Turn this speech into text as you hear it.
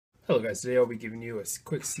Hello guys, today I'll be giving you a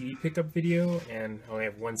quick CD pickup video, and I only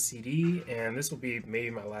have one CD, and this will be maybe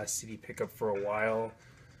my last CD pickup for a while.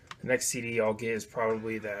 The next CD I'll get is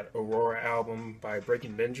probably that Aurora album by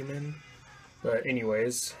Breaking Benjamin. But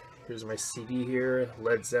anyways, here's my CD here,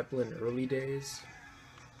 Led Zeppelin Early Days.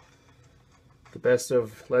 The Best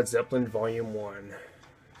of Led Zeppelin Volume 1.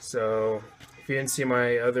 So, if you didn't see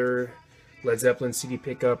my other Led Zeppelin CD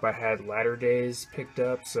pickup, I had Latter Days picked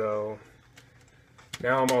up, so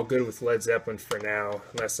now I'm all good with Led Zeppelin for now,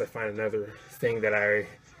 unless I find another thing that I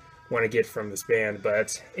want to get from this band.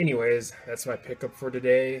 But anyways, that's my pickup for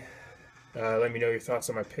today. Let me know your thoughts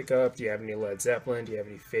on my pickup. Do you have any Led Zeppelin? Do you have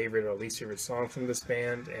any favorite or least favorite songs from this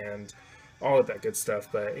band? And all of that good stuff.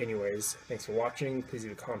 But anyways, thanks for watching. Please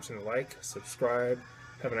leave a comment and a like, subscribe.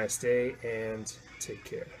 Have a nice day, and take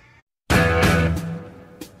care.